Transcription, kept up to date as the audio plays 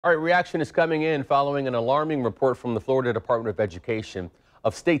All right, reaction is coming in following an alarming report from the Florida Department of Education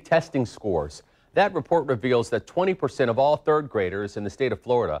of state testing scores. That report reveals that 20% of all third graders in the state of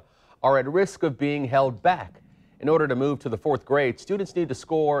Florida are at risk of being held back. In order to move to the fourth grade, students need to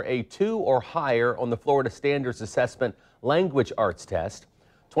score a 2 or higher on the Florida Standards Assessment Language Arts Test.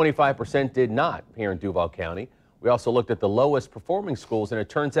 25% did not here in Duval County. We also looked at the lowest performing schools, and it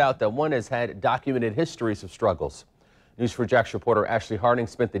turns out that one has had documented histories of struggles. News4Jax reporter Ashley Harding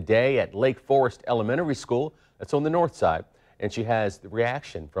spent the day at Lake Forest Elementary School, that's on the north side, and she has the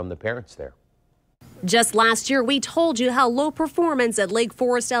reaction from the parents there. Just last year, we told you how low performance at Lake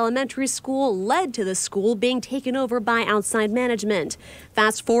Forest Elementary School led to the school being taken over by outside management.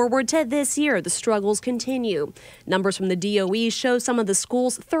 Fast forward to this year, the struggles continue. Numbers from the DOE show some of the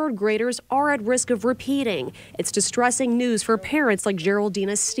school's third graders are at risk of repeating. It's distressing news for parents like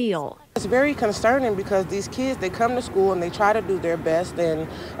Geraldina Steele. It's very concerning because these kids, they come to school and they try to do their best, and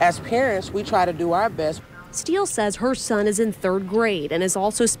as parents, we try to do our best. Steele says her son is in third grade and is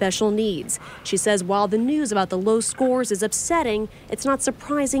also special needs. She says while the news about the low scores is upsetting, it's not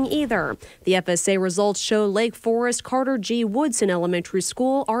surprising either. The FSA results show Lake Forest Carter G. Woodson Elementary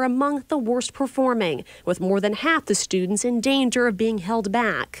School are among the worst performing, with more than half the students in danger of being held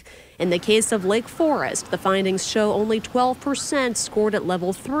back. In the case of Lake Forest, the findings show only 12% scored at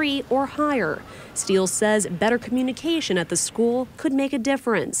level 3 or higher. Steele says better communication at the school could make a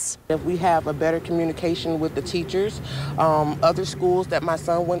difference. If we have a better communication with the teachers, other schools that my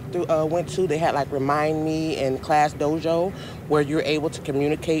son went to, they had like Remind Me and Class Dojo, where you're able to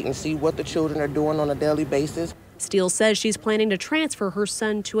communicate and see what the children are doing on a daily basis. Steele says she's planning to transfer her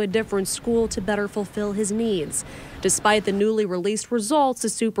son to a different school to better fulfill his needs. Despite the newly released results, the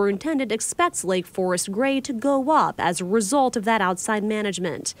superintendent expects Lake Forest grade to go up as a result of that outside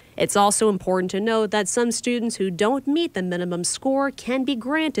management. It's also important to note that some students who don't meet the minimum score can be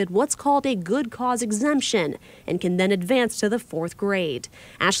granted what's called a good cause exemption and can then advance to the fourth grade.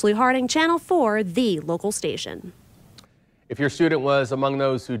 Ashley Harding, Channel 4, the local station. If your student was among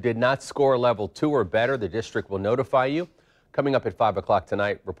those who did not score level 2 or better, the district will notify you. Coming up at 5 o'clock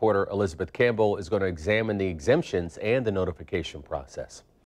tonight, reporter Elizabeth Campbell is going to examine the exemptions and the notification process.